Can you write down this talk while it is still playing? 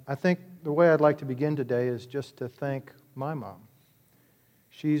I think the way I'd like to begin today is just to thank my mom.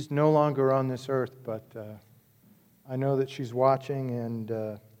 She's no longer on this earth, but I know that she's watching, and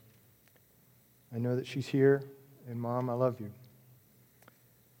I know that she's here. And Mom, I love you.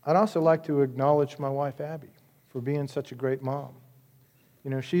 I'd also like to acknowledge my wife, Abby, for being such a great mom.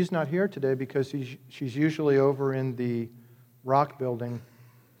 You know, she's not here today because she's usually over in the Rock Building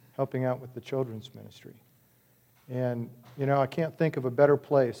helping out with the children's ministry. And, you know, I can't think of a better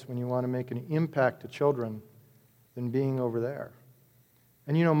place when you want to make an impact to children than being over there.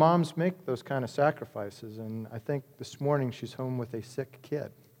 And, you know, moms make those kind of sacrifices, and I think this morning she's home with a sick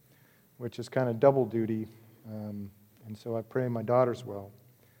kid, which is kind of double duty, and so I pray my daughter's well.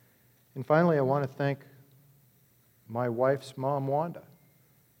 And finally, I want to thank my wife's mom, Wanda.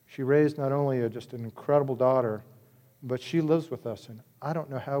 She raised not only just an incredible daughter, but she lives with us, and I don't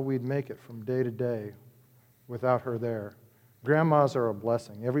know how we'd make it from day to day without her there. Grandmas are a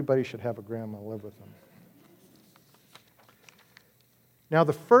blessing. Everybody should have a grandma live with them. Now,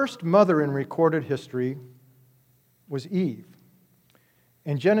 the first mother in recorded history was Eve.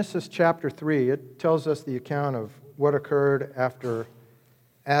 In Genesis chapter 3, it tells us the account of what occurred after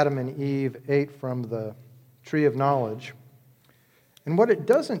Adam and Eve ate from the tree of knowledge. And what it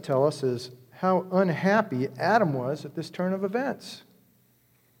doesn't tell us is how unhappy Adam was at this turn of events.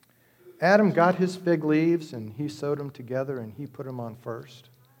 Adam got his fig leaves and he sewed them together and he put them on first.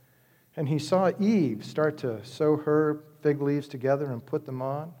 And he saw Eve start to sew her fig leaves together and put them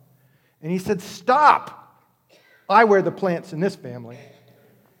on. And he said, "Stop! I wear the plants in this family."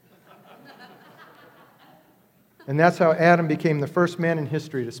 And that's how Adam became the first man in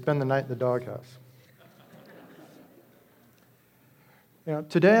history to spend the night in the doghouse. You know,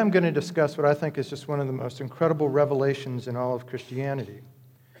 today I'm going to discuss what I think is just one of the most incredible revelations in all of Christianity.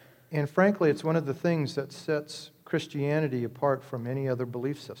 And frankly, it's one of the things that sets Christianity apart from any other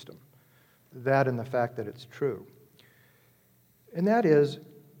belief system. That and the fact that it's true. And that is,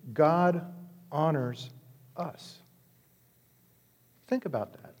 God honors us. Think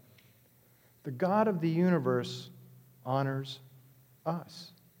about that. The God of the universe honors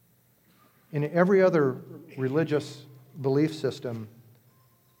us. In every other religious belief system,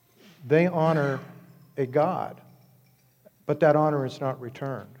 they honor a God, but that honor is not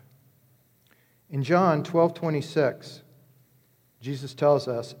returned. In John 12:26, Jesus tells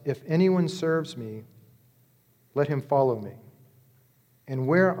us, "If anyone serves me, let him follow me. And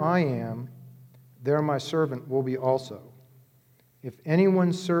where I am, there my servant will be also. If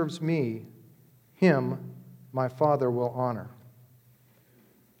anyone serves me, him my Father will honor."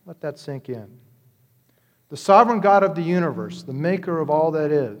 Let that sink in. The sovereign God of the universe, the maker of all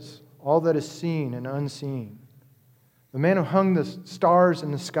that is seen and unseen, the man who hung the stars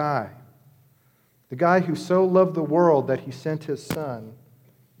in the sky, the guy who so loved the world that he sent his son,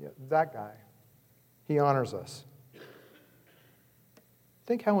 that guy, he honors us.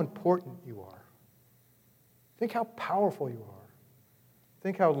 Think how important you are. Think how powerful you are.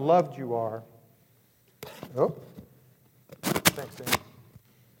 Think how loved you are. Oh, thanks, Dan.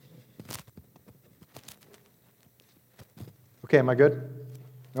 Okay, am I good?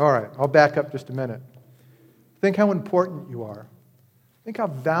 All right, I'll back up just a minute. Think how important you are. Think how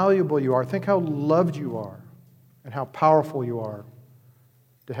valuable you are. Think how loved you are and how powerful you are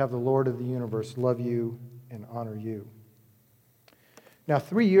to have the Lord of the universe love you and honor you. Now,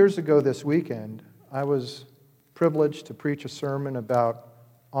 3 years ago this weekend, I was privileged to preach a sermon about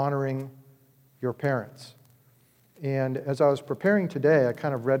honoring your parents. And as I was preparing today, I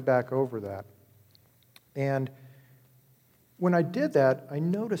kind of read back over that. And when I did that, I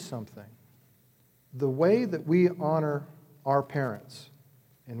noticed something. The way that we honor our parents,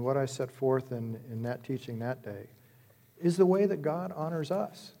 and what I set forth in that teaching that day, is the way that God honors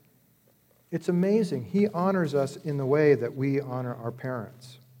us. It's amazing. He honors us in the way that we honor our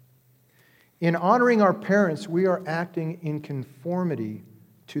parents. In honoring our parents, we are acting in conformity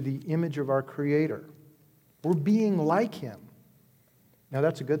to the image of our Creator. We're being like Him. Now,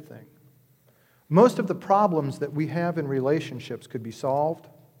 that's a good thing. Most of the problems that we have in relationships could be solved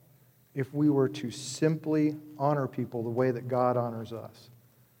if we were to simply honor people the way that God honors us.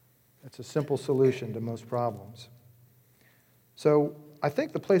 That's a simple solution to most problems. So, I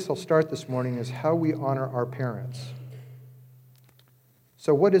think the place I'll start this morning is how we honor our parents.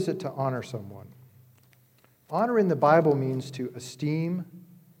 So, what is it to honor someone? Honor in the Bible means to esteem,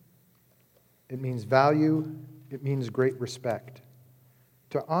 it means value, it means great respect.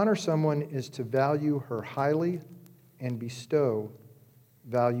 To honor someone is to value her highly and bestow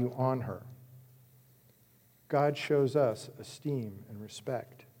value on her. God shows us esteem and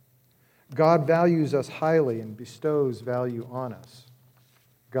respect. God values us highly and bestows value on us.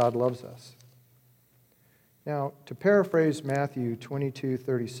 God loves us. Now, to paraphrase Matthew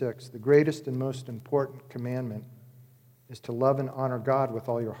 22:36, the greatest and most important commandment is to love and honor God with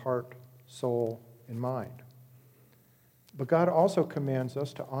all your heart, soul, and mind. But God also commands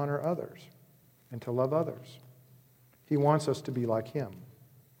us to honor others and to love others. He wants us to be like Him.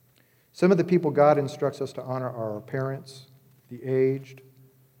 Some of the people God instructs us to honor are our parents, the aged,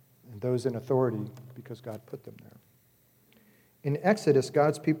 and those in authority because God put them there. In Exodus,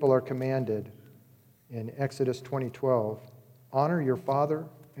 God's people are commanded in Exodus 20:12, honor your father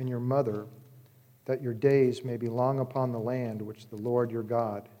and your mother, that your days may be long upon the land which the Lord your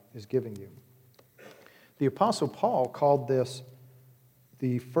God is giving you. The Apostle Paul called this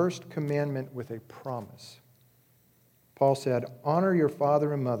the first commandment with a promise. Paul said, honor your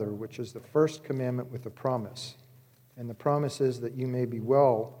father and mother, which is the first commandment with a promise. And the promise is that you may be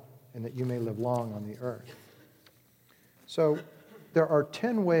well and that you may live long on the earth. So there are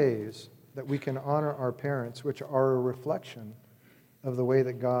 10 ways that we can honor our parents, which are a reflection of the way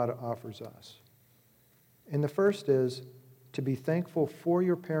that God offers us. And the first is to be thankful for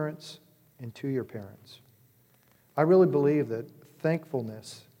your parents and to your parents. I really believe that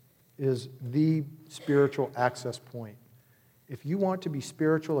thankfulness is the spiritual access point. If you want to be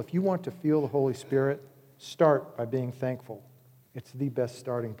spiritual, if you want to feel the Holy Spirit, start by being thankful. It's the best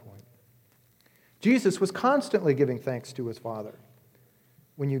starting point. Jesus was constantly giving thanks to his Father.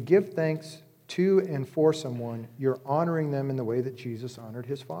 When you give thanks to and for someone, you're honoring them in the way that Jesus honored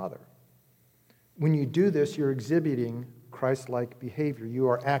his Father. When you do this, you're exhibiting Christ-like behavior. You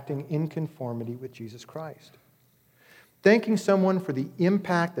are acting in conformity with Jesus Christ. Thanking someone for the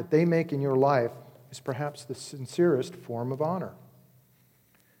impact that they make in your life is perhaps the sincerest form of honor.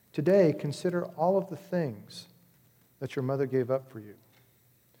 Today, consider all of the things that your mother gave up for you.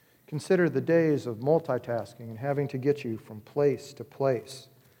 Consider the days of multitasking and having to get you from place to place.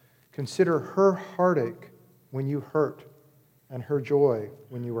 Consider her heartache when you hurt and her joy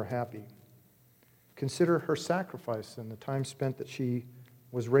when you were happy. Consider her sacrifice and the time spent that she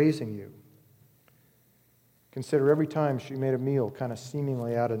was raising you. Consider every time she made a meal kind of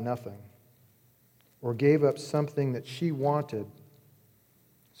seemingly out of nothing, or gave up something that she wanted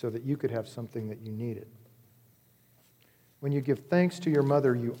so that you could have something that you needed. When you give thanks to your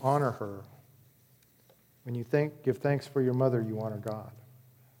mother, you honor her. When you give thanks for your mother, you honor God.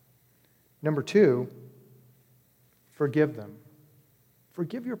 Number 2, forgive them.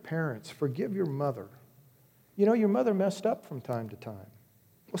 Forgive your parents. Forgive your mother. You know, your mother messed up from time to time.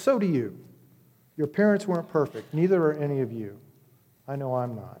 Well, so do you. Your parents weren't perfect. Neither are any of you. I know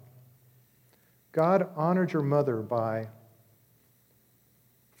I'm not. God honored your mother by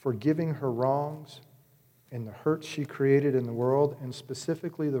forgiving her wrongs and the hurts she created in the world, and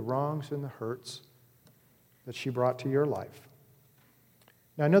specifically the wrongs and the hurts that she brought to your life.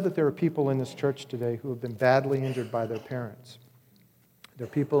 Now, I know that there are people in this church today who have been badly injured by their parents. There are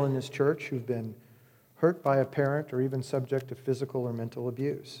people in this church who've been hurt by a parent or even subject to physical or mental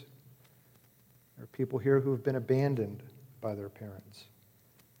abuse. There are people here who have been abandoned by their parents.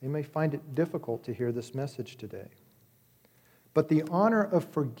 They may find it difficult to hear this message today. But the honor of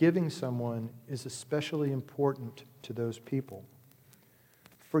forgiving someone is especially important to those people.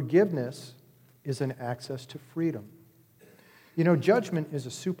 Forgiveness is an access to freedom. You know, judgment is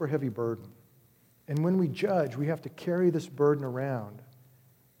a super heavy burden. And when we judge, we have to carry this burden around.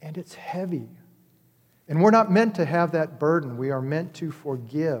 And it's heavy. And we're not meant to have that burden. We are meant to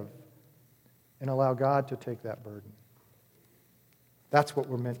forgive and allow God to take that burden. That's what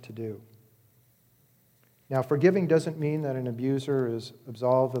we're meant to do. Now, forgiving doesn't mean that an abuser is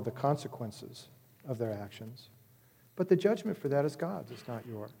absolved of the consequences of their actions. But the judgment for that is God's, it's not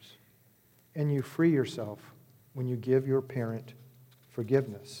yours. And you free yourself when you give your parent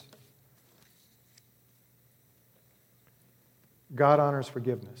forgiveness. God honors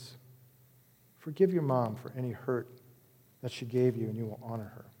forgiveness. Forgive your mom for any hurt that she gave you, and you will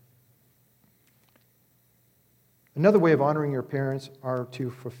honor her. Another way of honoring your parents are to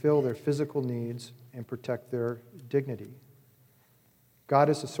fulfill their physical needs and protect their dignity. God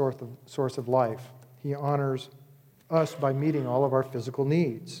is the source of life. He honors us by meeting all of our physical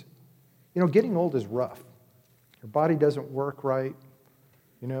needs. You know, getting old is rough. Your body doesn't work right.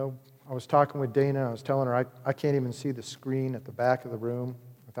 You know, I was talking with Dana. I was telling her I can't even see the screen at the back of the room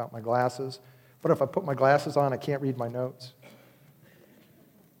without my glasses. But if I put my glasses on, I can't read my notes.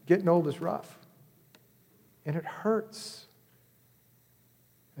 Getting old is rough. And it hurts.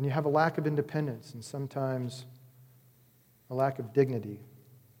 And you have a lack of independence and sometimes a lack of dignity.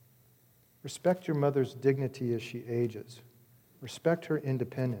 Respect your mother's dignity as she ages. Respect her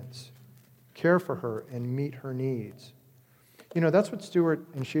independence. Care for her and meet her needs. You know, that's what Stuart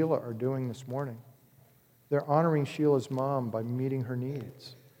and Sheila are doing this morning. They're honoring Sheila's mom by meeting her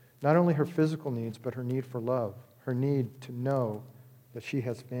needs. Not only her physical needs, but her need for love, her need to know that she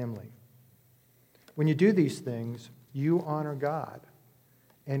has family. When you do these things, you honor God.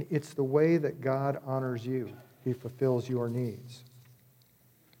 And it's the way that God honors you. He fulfills your needs.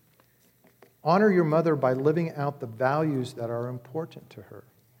 Honor your mother by living out the values that are important to her.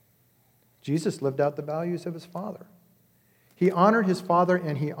 Jesus lived out the values of his Father. He honored his Father,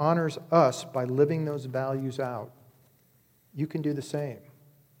 and he honors us by living those values out. You can do the same.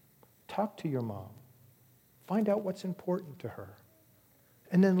 Talk to your mom. Find out what's important to her.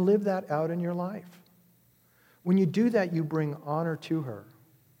 And then live that out in your life. When you do that, you bring honor to her.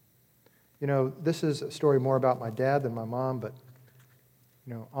 You know, this is a story more about my dad than my mom, but,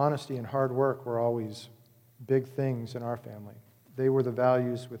 you know, honesty and hard work were always big things in our family. They were the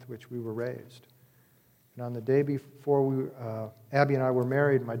values with which we were raised. And on the day before Abby and I were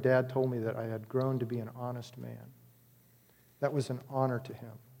married, my dad told me that I had grown to be an honest man. That was an honor to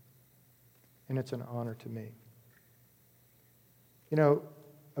him. And it's an honor to me. You know,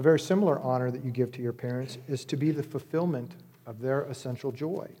 a very similar honor that you give to your parents is to be the fulfillment of their essential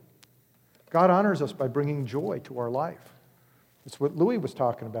joy. God honors us by bringing joy to our life. It's what Louis was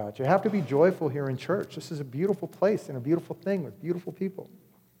talking about. You have to be joyful here in church. This is a beautiful place and a beautiful thing with beautiful people.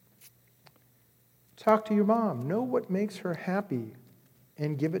 Talk to your mom. Know what makes her happy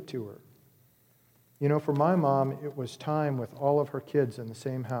and give it to her. You know, for my mom, it was time with all of her kids in the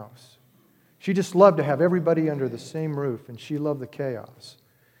same house. She just loved to have everybody under the same roof, and she loved the chaos.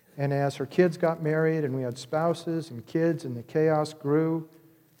 And as her kids got married and we had spouses and kids and the chaos grew,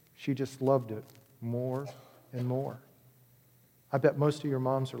 she just loved it more and more. I bet most of your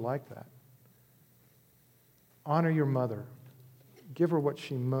moms are like that. Honor your mother. Give her what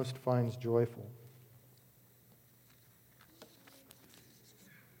she most finds joyful.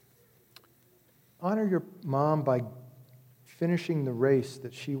 Honor your mom by finishing the race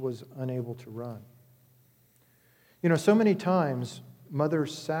that she was unable to run. You know, so many times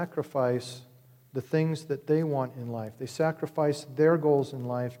mothers sacrifice the things that they want in life. They sacrifice their goals in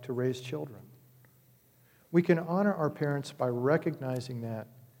life to raise children. We can honor our parents by recognizing that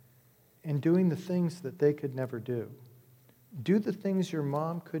and doing the things that they could never do. Do the things your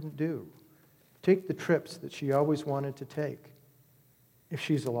mom couldn't do. Take the trips that she always wanted to take. If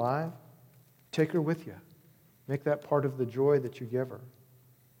she's alive, take her with you. Make that part of the joy that you give her.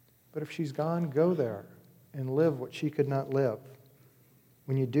 But if she's gone, go there and live what she could not live.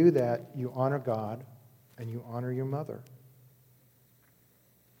 When you do that, you honor God and you honor your mother.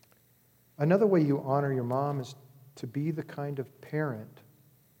 Another way you honor your mom is to be the kind of parent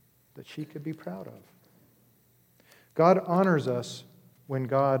that she could be proud of. God honors us when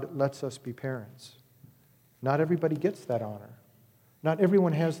God lets us be parents. Not everybody gets that honor. Not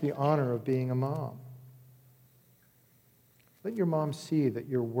everyone has the honor of being a mom. Let your mom see that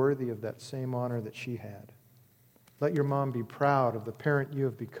you're worthy of that same honor that she had. Let your mom be proud of the parent you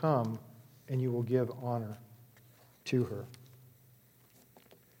have become, and you will give honor to her.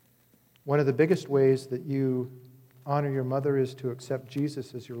 One of the biggest ways that you honor your mother is to accept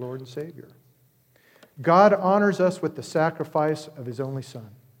Jesus as your Lord and Savior. God honors us with the sacrifice of his only Son.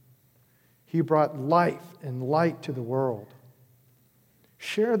 He brought life and light to the world.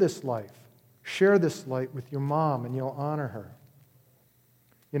 Share this life. Share this light with your mom, and you'll honor her.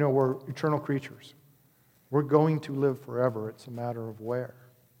 You know, we're eternal creatures. We're going to live forever. It's a matter of where.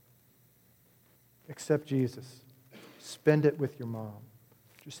 Accept Jesus. Spend it with your mom.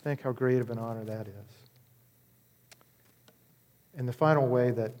 Just think how great of an honor that is. And the final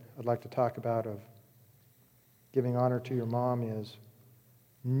way that I'd like to talk about of giving honor to your mom is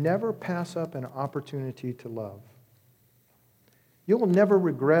never pass up an opportunity to love. You'll never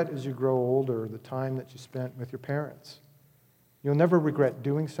regret as you grow older the time that you spent with your parents. You'll never regret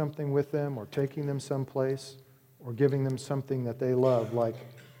doing something with them or taking them someplace or giving them something that they love, like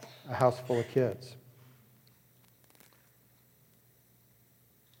a house full of kids.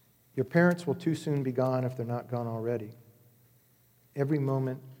 Your parents will too soon be gone if they're not gone already. Every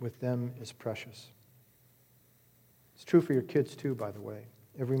moment with them is precious. It's true for your kids too, by the way.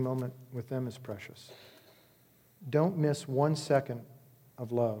 Every moment with them is precious. Don't miss 1 second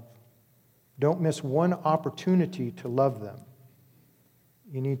of love. Don't miss one opportunity to love them.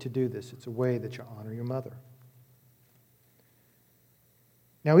 You need to do this. It's a way that you honor your mother.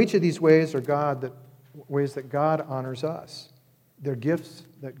 Now, each of these ways are ways that God honors us. They're gifts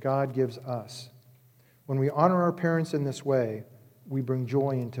that God gives us. When we honor our parents in this way, we bring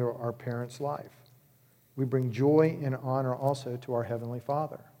joy into our parents' life. We bring joy and honor also to our Heavenly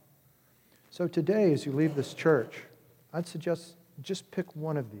Father. So today, as you leave this church, I'd suggest just pick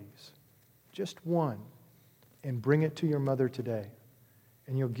one of these, just one, and bring it to your mother today.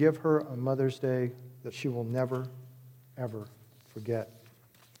 And you'll give her a Mother's Day that she will never, ever forget.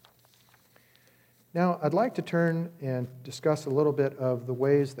 Now, I'd like to turn and discuss a little bit of the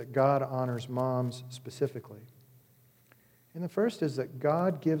ways that God honors moms specifically. And the first is that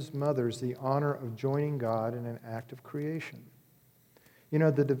God gives mothers the honor of joining God in an act of creation. You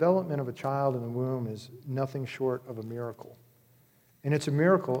know, the development of a child in the womb is nothing short of a miracle. And it's a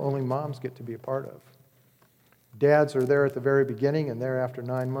miracle only moms get to be a part of. Dads are there at the very beginning and there after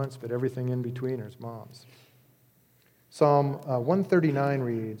 9 months, but everything in between is moms. Psalm 139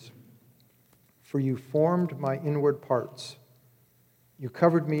 reads, "For you formed my inward parts. You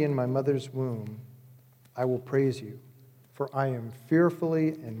covered me in my mother's womb. I will praise you, for I am fearfully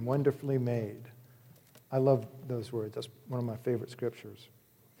and wonderfully made." I love those words. That's one of my favorite scriptures.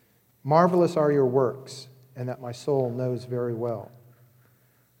 "Marvelous are your works, and that my soul knows very well.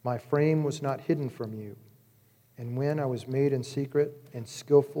 My frame was not hidden from you, and when I was made in secret and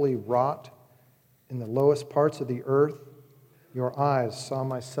skillfully wrought in the lowest parts of the earth, your eyes saw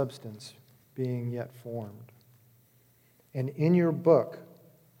my substance being yet formed. And in your book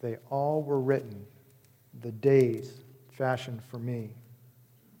they all were written, the days fashioned for me,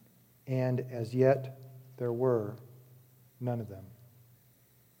 and as yet there were none of them."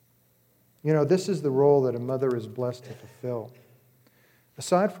 You know, this is the role that a mother is blessed to fulfill.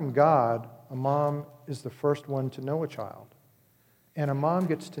 Aside from God, a mom is the first one to know a child. And a mom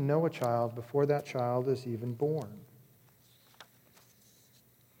gets to know a child before that child is even born.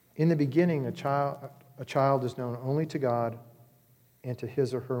 In the beginning, a child is known only to God and to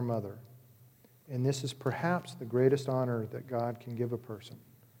his or her mother. And this is perhaps the greatest honor that God can give a person,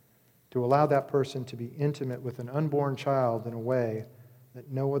 to allow that person to be intimate with an unborn child in a way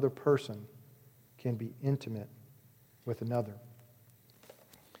that no other person can be intimate with another.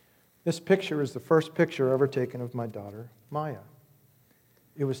 This picture is the first picture ever taken of my daughter, Maya.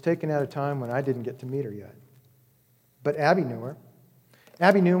 It was taken at a time when I didn't get to meet her yet. But Abby knew her.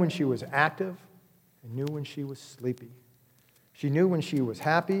 Abby knew when she was active and knew when she was sleepy. She knew when she was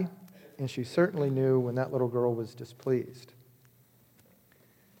happy, and she certainly knew when that little girl was displeased.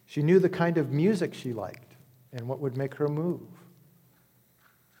 She knew the kind of music she liked and what would make her move.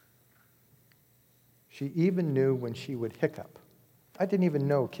 She even knew when she would hiccup. I didn't even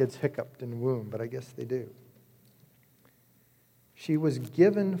know kids hiccuped in the womb, but I guess they do. She was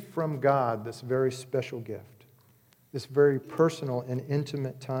given from God this very special gift, this very personal and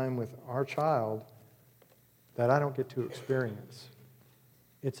intimate time with our child that I don't get to experience.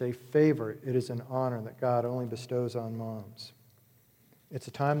 It's a favor, it is an honor that God only bestows on moms. It's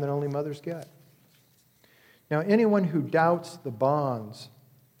a time that only mothers get. Now, anyone who doubts the bonds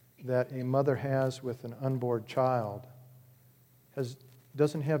that a mother has with an unborn child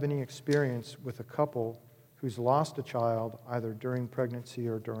doesn't have any experience with a couple who's lost a child either during pregnancy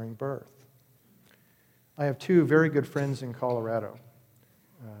or during birth. I have two very good friends in Colorado.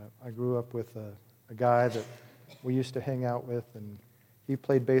 I grew up with a guy that we used to hang out with, and he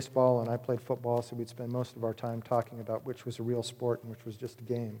played baseball and I played football, so we'd spend most of our time talking about which was a real sport and which was just a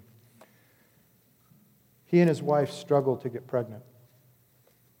game. He and his wife struggled to get pregnant.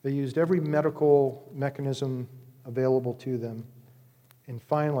 They used every medical mechanism available to them. And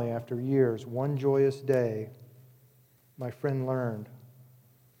finally, after years, one joyous day, my friend learned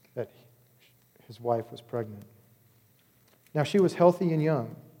that his wife was pregnant. Now, she was healthy and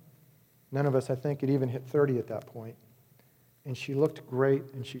young. None of us, I think, had even hit 30 at that point. And she looked great,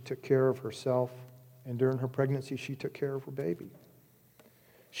 and she took care of herself. And during her pregnancy, she took care of her baby.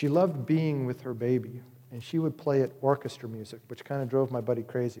 She loved being with her baby. And she would play at orchestra music, which kind of drove my buddy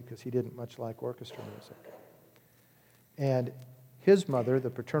crazy because he didn't much like orchestra music. And his mother,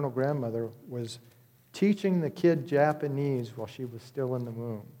 the paternal grandmother, was teaching the kid Japanese while she was still in the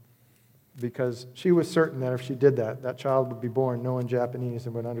womb, because she was certain that if she did that, that child would be born knowing Japanese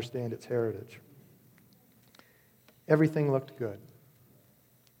and would understand its heritage. Everything looked good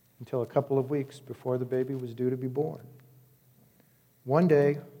until a couple of weeks before the baby was due to be born. One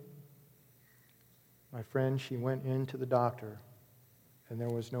day, my friend, she went into the doctor, and there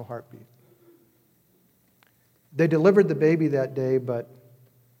was no heartbeat. They delivered the baby that day, but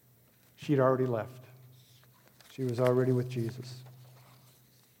she'd already left. She was already with Jesus.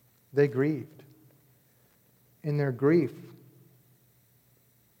 They grieved. And their grief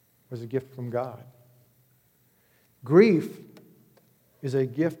was a gift from God. Grief is a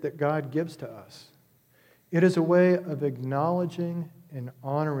gift that God gives to us. It is a way of acknowledging and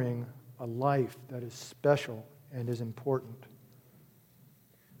honoring a life that is special and is important.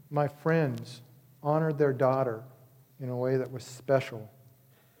 My friends honored their daughter in a way that was special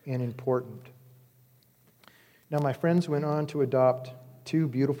and important. Now, my friends went on to adopt two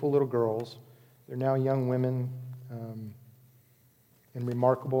beautiful little girls. They're now young women and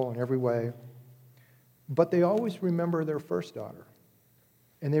remarkable in every way. But they always remember their first daughter.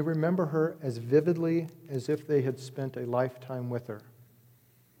 And they remember her as vividly as if they had spent a lifetime with her.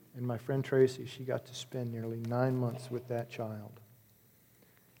 And my friend Tracy, she got to spend nearly 9 months with that child.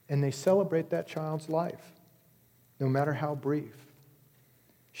 And they celebrate that child's life, no matter how brief.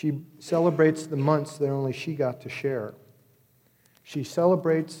 She celebrates the months that only she got to share. She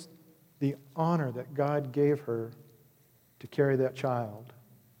celebrates the honor that God gave her to carry that child,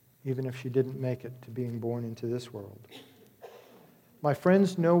 even if she didn't make it to being born into this world. My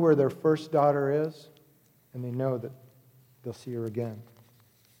friends know where their first daughter is, and they know that they'll see her again.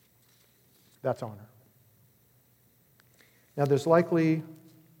 That's honor. Now, there's likely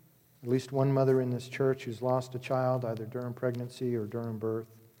at least one mother in this church who's lost a child either during pregnancy or during birth.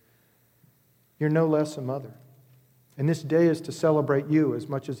 You're no less a mother. And this day is to celebrate you as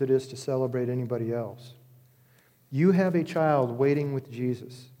much as it is to celebrate anybody else. You have a child waiting with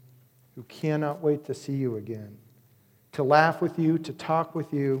Jesus who cannot wait to see you again, to laugh with you, to talk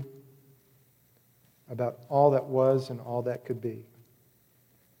with you about all that was and all that could be.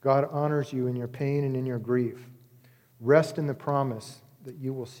 God honors you in your pain and in your grief. Rest in the promise that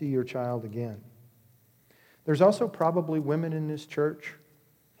you will see your child again. There's also probably women in this church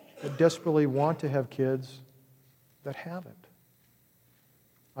that desperately want to have kids that haven't.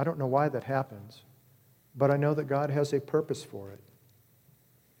 I don't know why that happens, but I know that God has a purpose for it.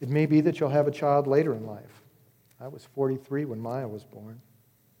 It may be that you'll have a child later in life. I was 43 when Maya was born.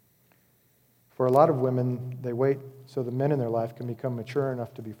 For a lot of women, they wait so the men in their life can become mature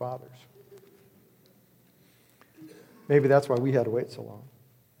enough to be fathers. Maybe that's why we had to wait so long.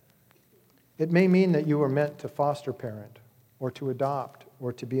 It may mean that you were meant to foster parent or to adopt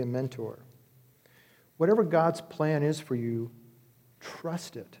or to be a mentor. Whatever God's plan is for you,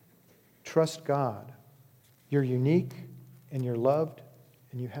 trust it. Trust God. You're unique and you're loved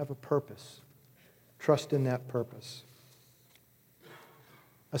and you have a purpose. Trust in that purpose.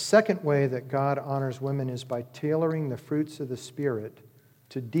 A second way that God honors women is by tailoring the fruits of the Spirit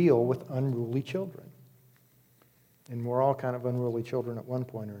to deal with unruly children. And we're all kind of unruly children at one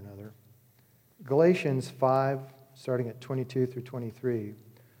point or another. Galatians 5, starting at 22 through 23.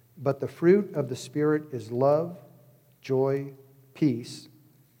 But the fruit of the Spirit is love, joy, peace,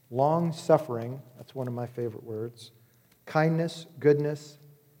 long-suffering, that's one of my favorite words, kindness, goodness,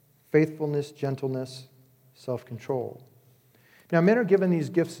 faithfulness, gentleness, self-control. Now, men are given these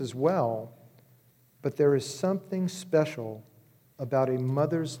gifts as well, but there is something special about a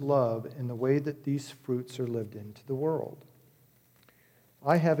mother's love in the way that these fruits are lived into the world.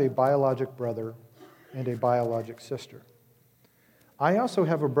 I have a biologic brother and a biologic sister. I also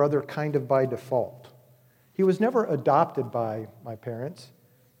have a brother kind of by default. He was never adopted by my parents.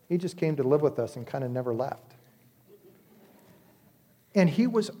 He just came to live with us and kind of never left. And he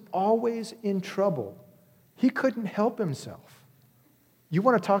was always in trouble. He couldn't help himself. You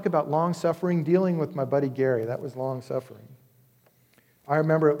want to talk about long-suffering? Dealing with my buddy Gary, that was long-suffering. I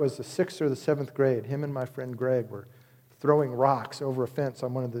remember it was the 6th or the 7th grade. Him and my friend Greg were throwing rocks over a fence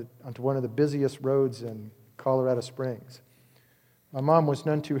onto one of the busiest roads in Colorado Springs. My mom was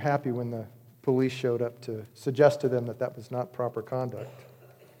none too happy when the police showed up to suggest to them that that was not proper conduct.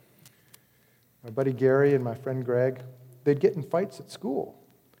 My buddy Gary and my friend Greg, they'd get in fights at school.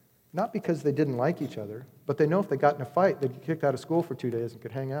 Not because they didn't like each other, but they know if they got in a fight, they'd get kicked out of school for 2 days and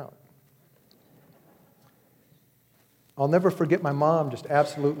could hang out. I'll never forget my mom just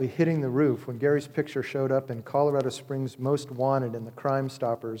absolutely hitting the roof when Gary's picture showed up in Colorado Springs Most Wanted in the Crime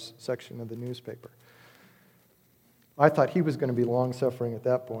Stoppers section of the newspaper. I thought he was going to be long-suffering at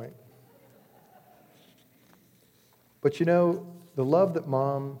that point. But you know, the love that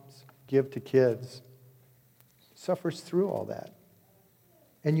moms give to kids suffers through all that.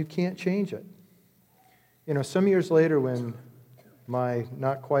 And you can't change it. You know, some years later when my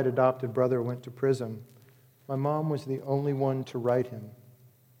not quite adopted brother went to prison, my mom was the only one to write him.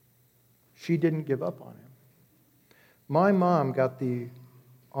 She didn't give up on him. My mom got the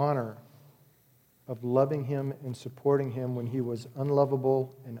honor of loving him and supporting him when he was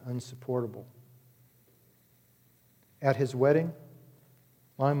unlovable and unsupportable. At his wedding,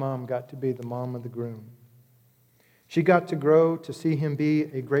 my mom got to be the mom of the groom. She got to grow to see him be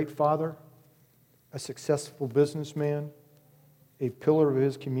a great father, a successful businessman, a pillar of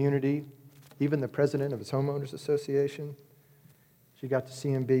his community, even the president of his homeowners association. She got to see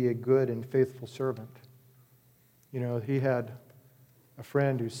him be a good and faithful servant. You know, he had a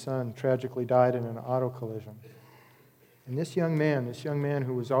friend whose son tragically died in an auto collision. And this young man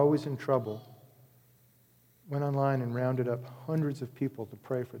who was always in trouble, went online and rounded up hundreds of people to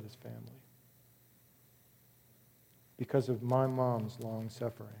pray for this family because of my mom's long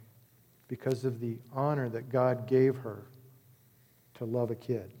suffering, because of the honor that God gave her to love a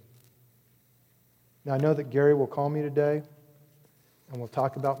kid. Now, I know that Gary will call me today, and we'll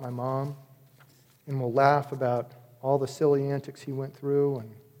talk about my mom, and we'll laugh about all the silly antics he went through,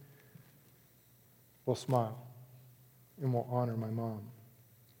 and we'll smile, and we'll honor my mom.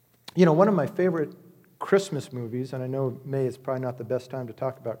 You know, one of my favorite Christmas movies, and I know May is probably not the best time to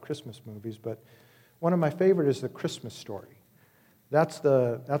talk about Christmas movies, but one of my favorite is The Christmas Story. That's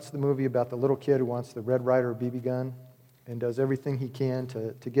the movie about the little kid who wants the Red Ryder BB gun and does everything he can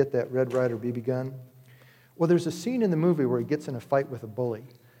to get that Red Ryder BB gun. Well, there's a scene in the movie where he gets in a fight with a bully,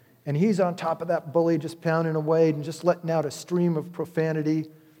 and he's on top of that bully just pounding away and just letting out a stream of profanity,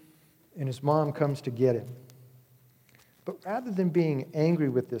 and his mom comes to get him. But rather than being angry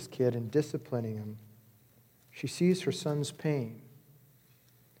with this kid and disciplining him, she sees her son's pain.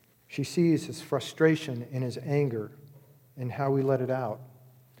 She sees his frustration and his anger and how he let it out.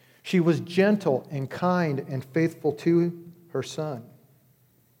 She was gentle and kind and faithful to her son.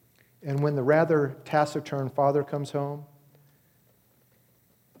 And when the rather taciturn father comes home,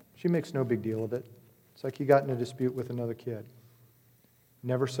 she makes no big deal of it. It's like he got in a dispute with another kid.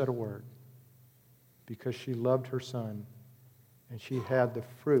 Never said a word because she loved her son and she had the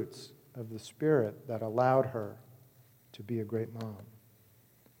fruits of the Spirit that allowed her to be a great mom.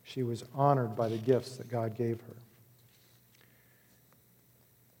 She was honored by the gifts that God gave her.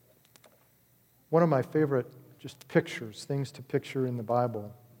 One of my favorite just pictures, things to picture in the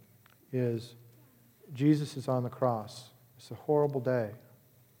Bible, is Jesus is on the cross. It's a horrible day.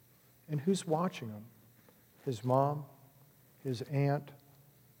 And who's watching him? His mom, his aunt,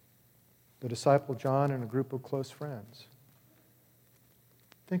 the disciple John, and a group of close friends.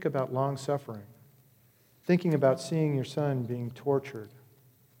 Think about long suffering. Thinking about seeing your son being tortured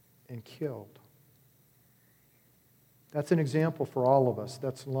and killed. That's an example for all of us.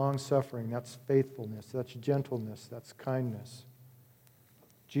 That's long suffering. That's faithfulness. That's gentleness. That's kindness.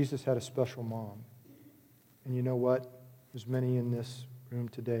 Jesus had a special mom. And you know what? There's many in this room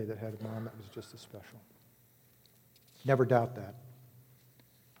today that had a mom that was just as special. Never doubt that.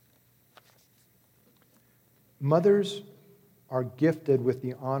 Mothers are gifted with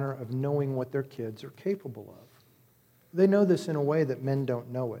the honor of knowing what their kids are capable of. They know this in a way that men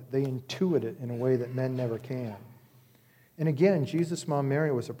don't know it. They intuit it in a way that men never can. And again, Jesus' mom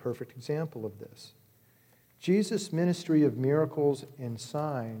Mary was a perfect example of this. Jesus' ministry of miracles and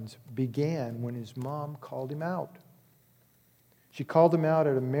signs began when his mom called him out. She called him out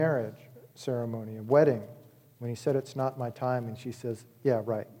at a marriage ceremony, a wedding, when he said, "It's not my time," and she says, "Yeah,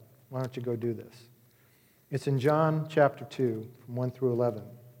 right. Why don't you go do this?" It's in John chapter 2, from 1 through 11.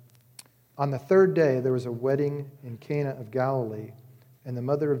 On the third day, there was a wedding in Cana of Galilee, and the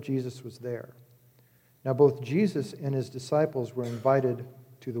mother of Jesus was there. Now, both Jesus and his disciples were invited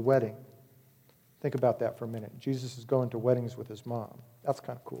to the wedding. Think about that for a minute. Jesus is going to weddings with his mom. That's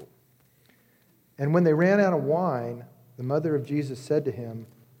kind of cool. And when they ran out of wine, the mother of Jesus said to him,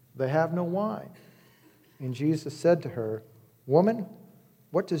 "They have no wine." And Jesus said to her, "Woman,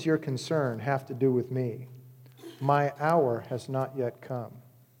 what does your concern have to do with me? My hour has not yet come."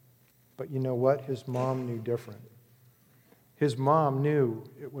 But you know what? His mom knew different. His mom knew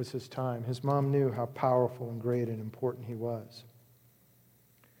it was his time. His mom knew how powerful and great and important he was.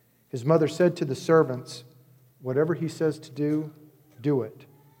 His mother said to the servants, "Whatever he says to do, do it."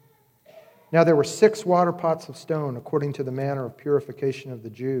 Now there were 6 water pots of stone, according to the manner of purification of the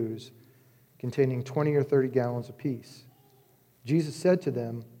Jews, containing 20 or 30 gallons apiece. Jesus said to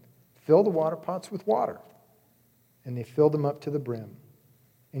them, "Fill the water pots with water." And they filled them up to the brim.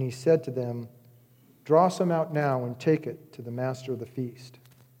 And he said to them, "Draw some out now and take it to the master of the feast."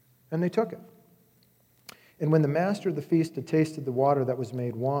 And they took it. And when the master of the feast had tasted the water that was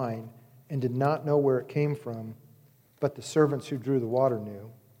made wine and did not know where it came from, but the servants who drew the water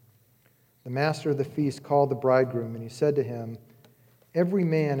knew, the master of the feast called the bridegroom, and he said to him, "Every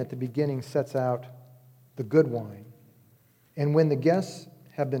man at the beginning sets out the good wine. And when the guests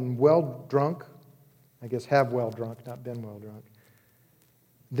have been well drunk," I guess have well drunk, not been well drunk,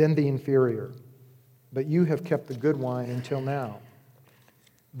 "then the inferior. But you have kept the good wine until now."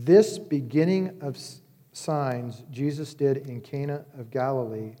 This beginning of signs Jesus did in Cana of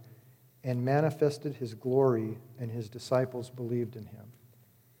Galilee and manifested his glory, and his disciples believed in him.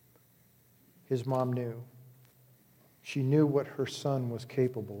 His mom knew. She knew what her son was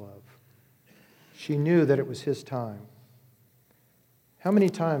capable of. She knew that it was his time. How many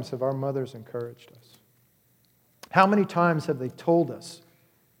times have our mothers encouraged us? How many times have they told us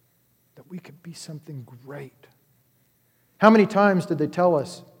that we could be something great? How many times did they tell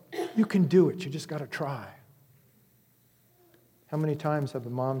us, you can do it, you just got to try? How many times have the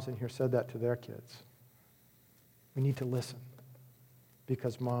moms in here said that to their kids? We need to listen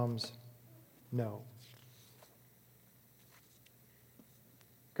because moms know.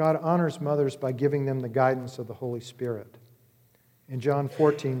 God honors mothers by giving them the guidance of the Holy Spirit. In John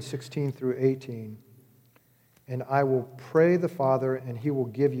 14:16 through 18, and I will pray the Father, and he will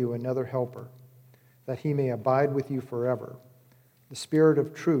give you another helper, that he may abide with you forever, the Spirit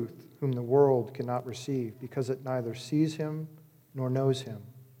of truth, whom the world cannot receive, because it neither sees him nor knows him.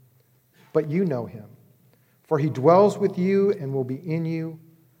 But you know him, for he dwells with you and will be in you.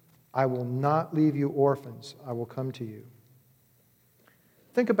 I will not leave you orphans. I will come to you.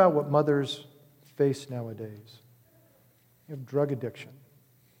 Think about what mothers face nowadays. They have drug addiction.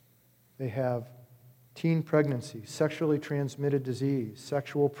 They have teen pregnancy, sexually transmitted disease,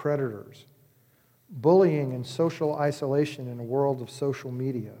 sexual predators, bullying and social isolation in a world of social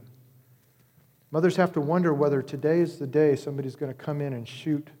media. Mothers have to wonder whether today is the day somebody's going to come in and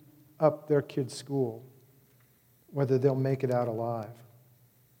shoot up their kid's school, whether they'll make it out alive.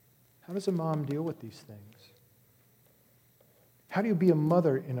 How does a mom deal with these things? How do you be a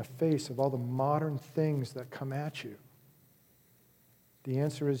mother in the face of all the modern things that come at you? The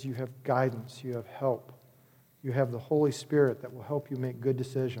answer is you have guidance, you have help. You have the Holy Spirit that will help you make good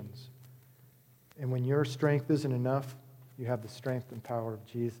decisions. And when your strength isn't enough, you have the strength and power of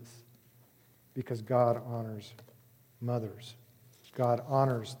Jesus. Because God honors mothers. God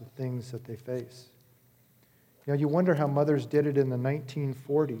honors the things that they face. You know, you wonder how mothers did it in the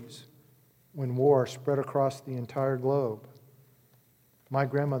 1940s when war spread across the entire globe. My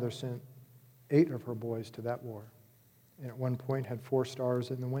grandmother sent 8 of her boys to that war, and at one point had 4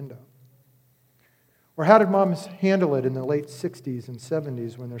 stars in the window. Or how did moms handle it in the late 60s and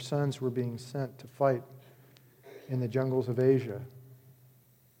 70s when their sons were being sent to fight in the jungles of Asia?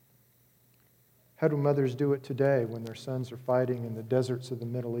 How do mothers do it today when their sons are fighting in the deserts of the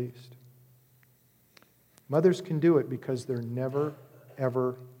Middle East? Mothers can do it because they're never,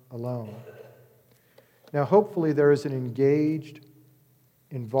 ever alone. Now, hopefully there is an engaged,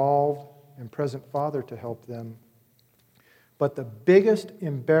 involved, and present father to help them. But the biggest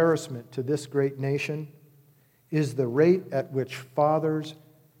embarrassment to this great nation is the rate at which fathers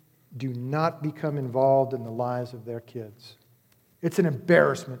do not become involved in the lives of their kids. It's an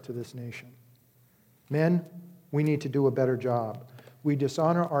embarrassment to this nation. Men, we need to do a better job. We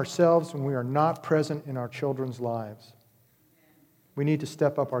dishonor ourselves when we are not present in our children's lives. We need to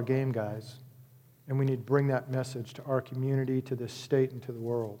step up our game, guys. And we need to bring that message to our community, to this state, and to the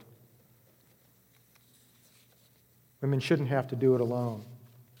world. Women shouldn't have to do it alone.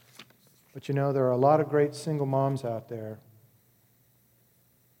 But you know, there are a lot of great single moms out there.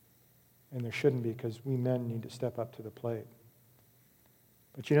 And there shouldn't be, because we men need to step up to the plate.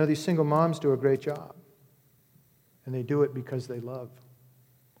 But you know, these single moms do a great job. And they do it because they love.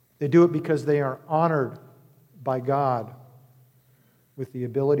 They do it because they are honored by God with the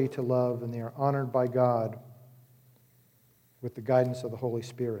ability to love, and they are honored by God with the guidance of the Holy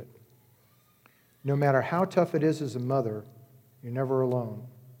Spirit. No matter how tough it is as a mother, you're never alone.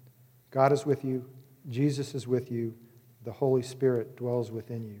 God is with you. Jesus is with you. The Holy Spirit dwells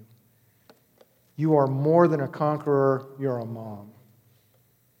within you. You are more than a conqueror. You're a mom.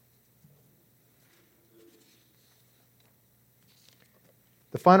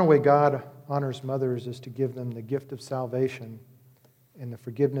 The final way God honors mothers is to give them the gift of salvation and the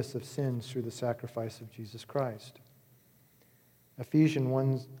forgiveness of sins through the sacrifice of Jesus Christ. Ephesians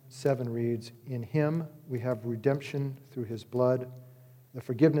 1:7 reads, "In him we have redemption through his blood, the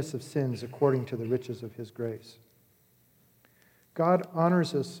forgiveness of sins according to the riches of his grace." God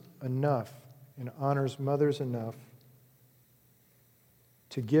honors us enough and honors mothers enough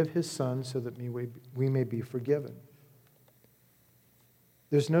to give his Son so that we may be forgiven.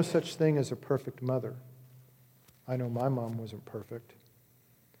 There's no such thing as a perfect mother. I know my mom wasn't perfect.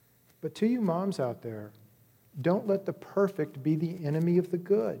 But to you moms out there, don't let the perfect be the enemy of the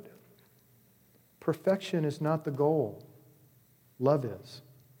good. Perfection is not the goal. Love is.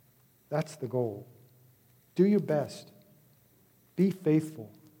 That's the goal. Do your best. Be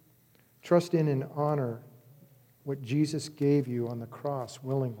faithful. Trust in and honor what Jesus gave you on the cross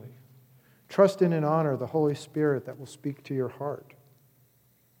willingly. Trust in and honor the Holy Spirit that will speak to your heart.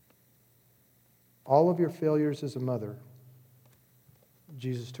 All of your failures as a mother,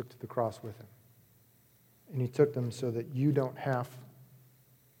 Jesus took to the cross with him. And he took them so that you don't have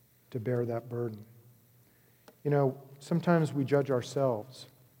to bear that burden. You know, sometimes we judge ourselves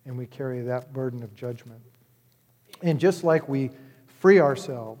and we carry that burden of judgment. And just like we free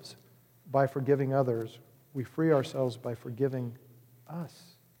ourselves by forgiving others, we free ourselves by forgiving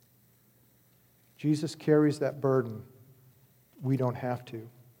us. Jesus carries that burden. We don't have to.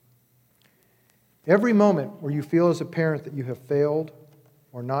 Every moment where you feel as a parent that you have failed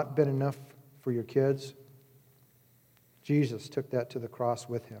or not been enough for your kids, Jesus took that to the cross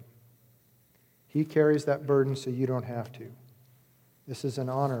with him. He carries that burden so you don't have to. This is an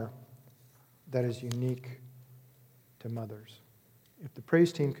honor that is unique to mothers. If the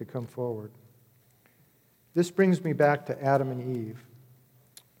praise team could come forward. This brings me back to Adam and Eve.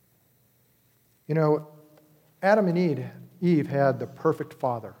 You know, Adam and Eve had the perfect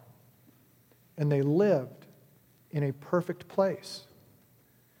father, and they lived in a perfect place.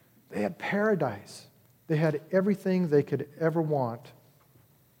 They had paradise. They had everything they could ever want.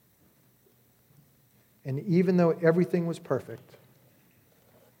 And even though everything was perfect,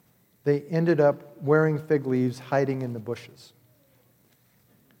 they ended up wearing fig leaves, hiding in the bushes.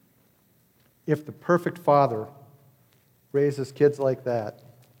 If the perfect father raises kids like that,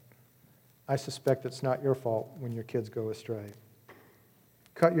 I suspect it's not your fault when your kids go astray.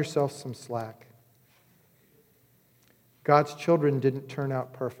 Cut yourself some slack. God's children didn't turn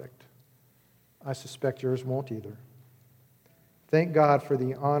out perfect. I suspect yours won't either. Thank God for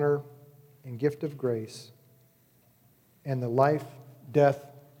the honor and gift of grace and the life, death,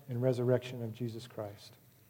 and resurrection of Jesus Christ.